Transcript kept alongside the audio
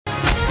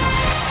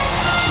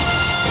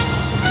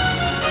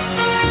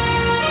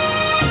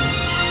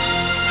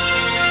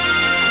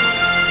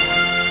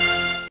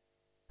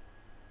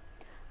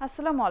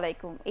আসসালামু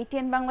আলাইকুম।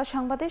 ATN বাংলা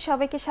সংবাদে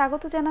সবাইকে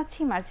স্বাগত জানাচ্ছি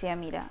মার্জিয়া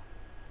মিরা।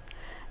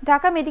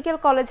 ঢাকা মেডিকেল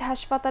কলেজ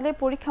হাসপাতালে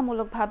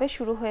পরীক্ষামূলকভাবে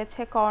শুরু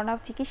হয়েছে করোনা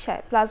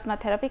চিকিৎসায় প্লাজমা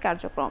থেরাপি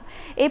কার্যক্রম।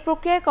 এই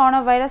প্রক্রিয়ায়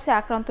করোনা ভাইরাসে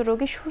আক্রান্ত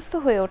রোগী সুস্থ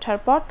হয়ে ওঠার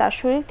পর তার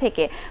শরীর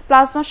থেকে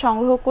প্লাজমা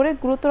সংগ্রহ করে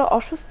গুরুতর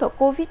অসুস্থ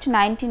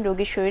কোভিড-19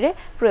 রোগীর শরীরে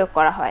প্রয়োগ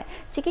করা হয়।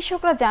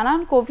 চিকিৎসকরা জানান,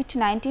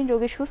 কোভিড-19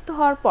 রোগী সুস্থ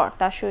হওয়ার পর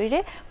তার শরীরে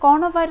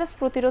করোনা ভাইরাস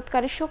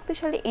প্রতিরোধকারী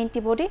শক্তিশালী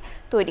অ্যান্টিবডি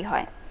তৈরি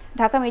হয়।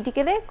 ঢাকা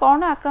মেডিকেলে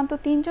করোনা আক্রান্ত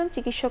 ৩ জন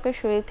চিকিৎসকের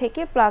শরীর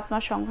থেকে প্লাজমা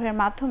সংগ্রহের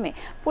মাধ্যমে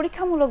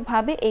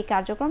পরীক্ষামূলকভাবে এই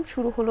কার্যক্রম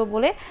শুরু হলো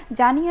বলে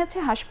জানিয়েছে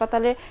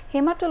হাসপাতালের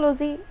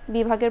হেমাটোলজি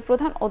বিভাগের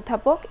প্রধান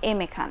অধ্যাপক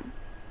এম.এ. খান।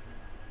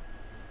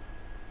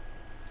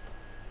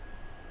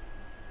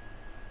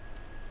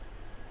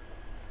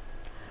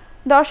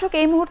 দর্শক,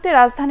 এই মুহূর্তে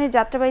রাজধানীর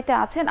যাত্রাবাড়িতে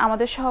আছেন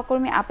আমাদের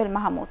সহকর্মী আপেল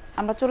মাহমুদ।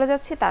 আমরা চলে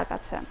যাচ্ছি তার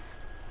কাছে।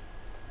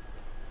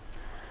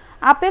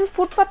 আপেল,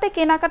 ফুটপাতে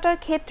কেনাকাটার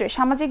ক্ষেত্রে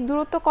সামাজিক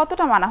দূরত্ব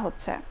কতটা মানা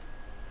হচ্ছে?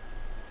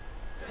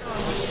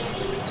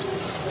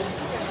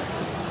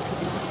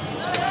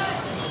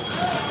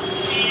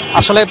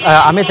 আসলে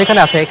আমি যেখানে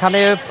আছি এখানে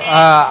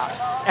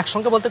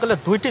একসঙ্গে বলতে গেলে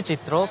দুইটি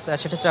চিত্র।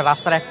 সেটা হচ্ছে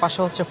রাস্তার এক পাশে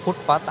হচ্ছে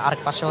ফুটপাত,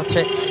 আরেক পাশে হচ্ছে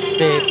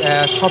যে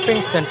শপিং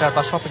সেন্টার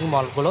বা শপিং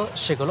মলগুলো,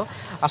 সেগুলো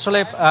আসলে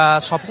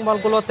শপিং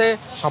মলগুলোতে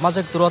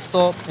সামাজিক দূরত্ব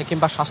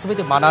কিংবা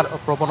স্বাস্থ্যবিধি মানার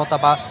প্রবণতা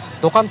বা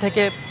দোকান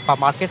থেকে বা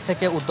মার্কেট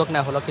থেকে উদ্যোগ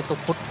নেওয়া হলো, কিন্তু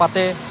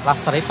ফুটপাতে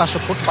রাস্তার এই পাশে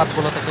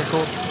ফুটপাতগুলোতে কিন্তু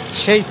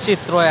সেই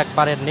চিত্র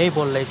একবারে নেই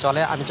বললেই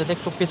চলে। আমি যদি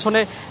একটু পিছনে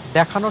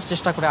দেখানোর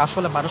চেষ্টা করি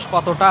আসলে মানুষ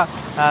কতটা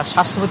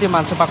স্বাস্থ্যবিধি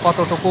মানছে বা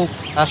কতটুকু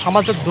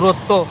সামাজিক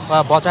দূরত্ব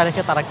বজায়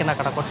রেখে তারা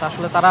কেনাকাটা করছে।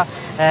 আসলে তারা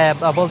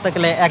বলতে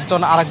গেলে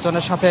একজন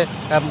আরেকজনের সাথে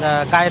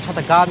গায়ের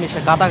সাথে গা মিশে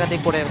গাদাগাদি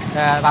করে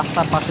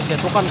রাস্তার পাশে যে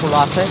দোকানগুলো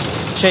আছে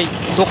সেই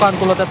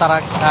দোকানগুলোতে তারা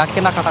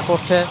কেনাকাটা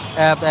করছে।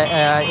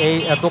 এই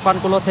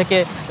দোকানগুলো থেকে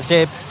যে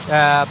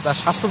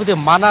স্বাস্থ্যবিধি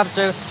মানার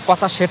যে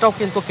কথা সেটাও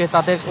কিন্তু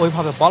ক্রেতাদের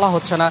ওইভাবে বলা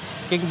হচ্ছে না,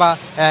 কিংবা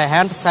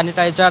হ্যান্ড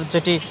স্যানিটাইজার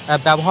যেটি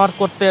ব্যবহার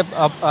করতে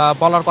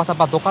বলার কথা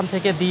বা দোকান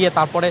থেকে দিয়ে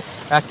তারপরে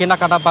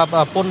কেনাকাটা বা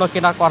পণ্য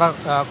কেনা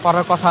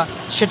করার কথা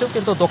সেটাও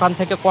কিন্তু দোকান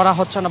থেকে করা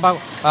হচ্ছে না বা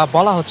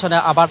বলা হচ্ছে না।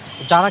 আবার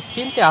যারা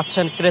কিনতে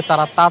আসছেন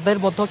ক্রেতারা, তাদের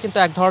মধ্যেও কিন্তু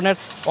এক ধরনের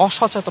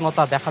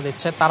অসচেতনতা দেখা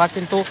দিচ্ছে। তারা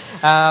কিন্তু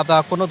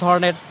কোনো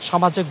ধরনের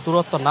সামাজিক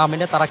দূরত্ব না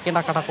মেনে তারা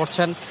কেনাকাটা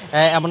করছেন।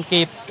 এমনকি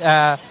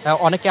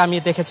অনেকে আমি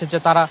দেখেছি যে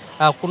তারা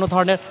কোনো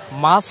ধরনের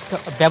মাস্ক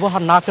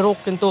ব্যবহার না করেও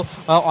কিন্তু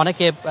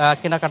অনেকে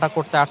কেনাকাটা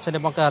করতে আসছেন,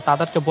 এবং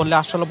তাদেরকে বললে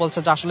আসলে বলছে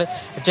যে আসলে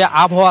যে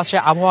আবহাওয়া, সে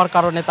আবহাওয়ার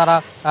কারণে তারা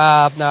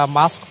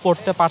মাস্ক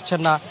পরতে পারছেন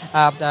না,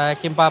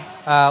 কিংবা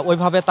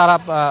ওইভাবে তারা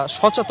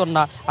সচেতন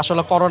না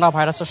আসলে করোনা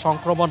ভাইরাসের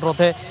সংক্রমণ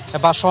রোধে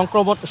বা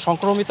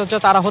সংক্রমিত যে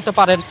তারা হতে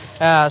পারেন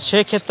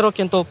সেক্ষেত্রেও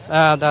কিন্তু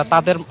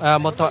তাদের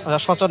মধ্যে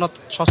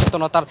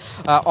সচেতনতার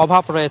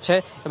অভাব রয়েছে।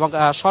 এবং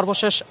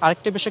সর্বশেষ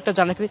আরেকটি বিষয়টা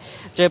জানি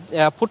যে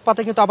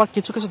ফুটপাতে কিন্তু আবার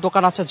কিছু কিছু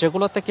দোকান আছে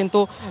যেগুলোতে কিন্তু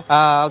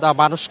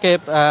মানুষকে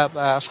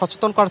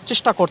সচেতন করার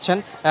চেষ্টা করছেন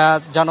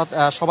যেন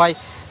সবাই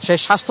সেই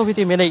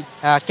স্বাস্থ্যবিধি মেনেই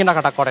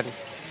কেনাকাটা করেন।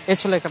 এই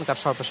ছিল এখানকার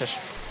সর্বশেষ।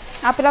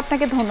 আপেল,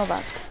 আপনাকে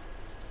ধন্যবাদ।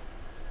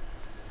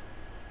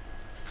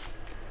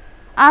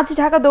 আজ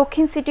ঢাকা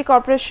দক্ষিণ সিটি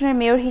কর্পোরেশনের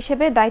মেয়র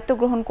হিসেবে দায়িত্ব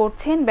গ্রহণ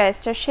করছেন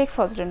ব্যারিস্টার শেখ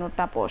ফজলুন্নুর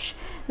তাপস।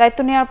 দায়িত্ব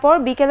নেওয়ার পর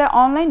বিকেলে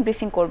অনলাইন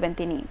ব্রিফিং করবেন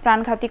তিনি।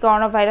 প্রাণঘাতী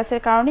করোনা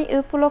ভাইরাসের কারণে এই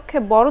উপলক্ষে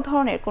বড়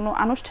ধরনের কোনো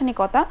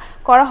আনুষ্ঠানিকতা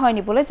করা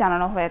হয়নি বলে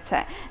জানানো হয়েছে।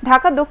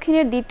 ঢাকা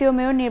দক্ষিণের দ্বিতীয়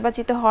মেয়র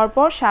নির্বাচিত হওয়ার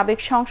পর সাবেক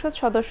সংসদ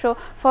সদস্য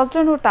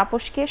ফজলুন্নুর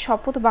তাপসকে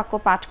শপথ বাক্য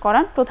পাঠ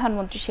করান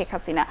প্রধানমন্ত্রী শেখ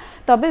হাসিনা।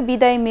 তবে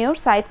বিদায়ী মেয়র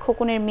সাইদ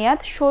খোকনের মেয়াদ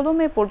 16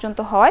 মে পর্যন্ত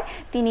হওয়ায়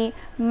 3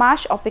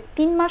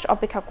 মাস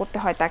অপেক্ষা করতে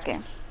হয় তাকে।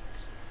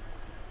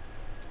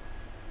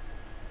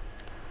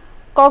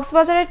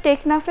 কক্সবাজারের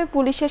টেকনাফে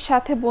পুলিশের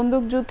সাথে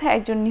বন্দুকযুদ্ধে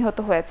একজন নিহত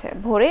হয়েছে।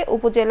 ভোরে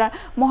উপজেলার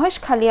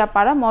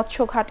মহেশখালিয়াপাড়া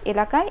মৎস্যঘাট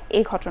এলাকায়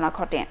এই ঘটনা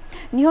ঘটে।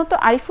 নিহত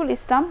আরিফুল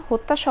ইসলাম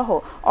হত্যাসহ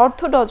অর্ধ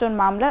ডজন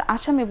মামলার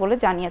আসামি বলে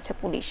জানিয়েছে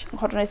পুলিশ।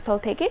 ঘটনাস্থল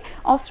থেকে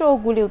অস্ত্র ও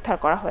গুলি উদ্ধার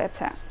করা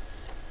হয়েছে।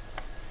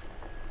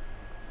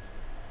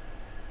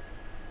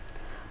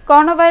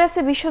 করোনা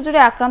ভাইরাসে বিশ্বজুড়ে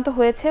আক্রান্ত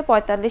হয়েছে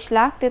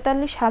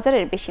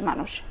 45,43,000-এর বেশি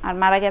মানুষ, আর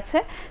মারা গেছে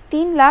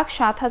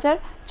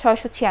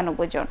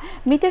 3,07,696 জন।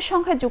 মৃতের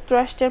সংখ্যায়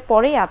যুক্তরাষ্ট্রের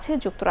পরেই আছে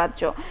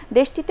যুক্তরাজ্য।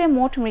 দেশটিতে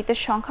মোট মৃতের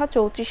সংখ্যা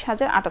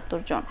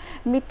 34,078 জন।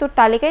 মৃত্যুর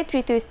তালিকায়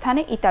তৃতীয়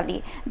স্থানে ইতালি।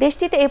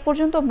 দেশটিতে এ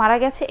পর্যন্ত মারা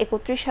গেছে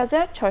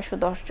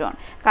 31,610 জন।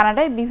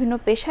 কানাডায় বিভিন্ন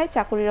পেশায়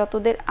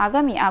চাকরিরতদের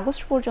আগামী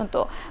আগস্ট পর্যন্ত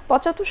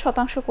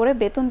 75% করে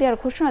বেতন দেওয়ার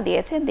ঘোষণা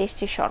দিয়েছে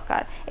দেশটির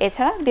সরকার।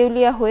 এছাড়া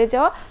দেউলিয়া হয়ে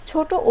যাওয়া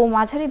ছোট ও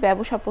মাঝারি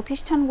ব্যবসা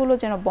প্রতিষ্ঠানগুলো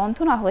যেন বন্ধ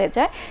না হয়ে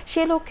যায়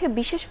সে লক্ষ্যে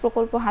বিশেষ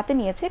প্রকল্প হাতে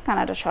নিয়েছে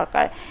কানাডা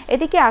সরকার।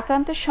 এদিকে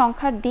আক্রান্তের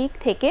সংখ্যার দিক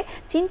থেকে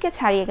চীনকে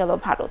ছাড়িয়ে গেল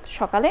ভারত।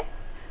 সকালে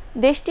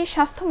দেশটির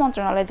স্বাস্থ্য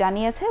মন্ত্রণালয়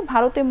জানিয়েছে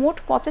ভারতে মোট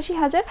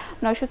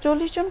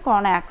 85,940 জন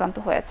করোনায় আক্রান্ত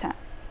হয়েছে।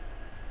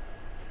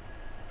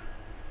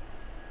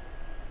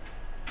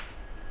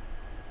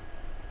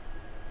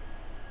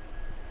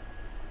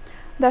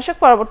 দর্শক,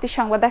 পরবর্তী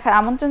সংবাদ দেখার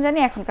আমন্ত্রণ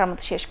জানিয়ে এখনকার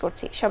মতো শেষ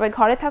করছি। সবাই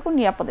ঘরে থাকুন,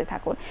 নিরাপদে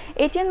থাকুন।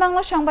 ATN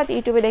বাংলা সংবাদ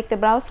ইউটিউবে দেখতে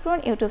ব্রাউজ করুন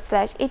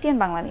youtube/ATN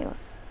Bangla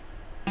News।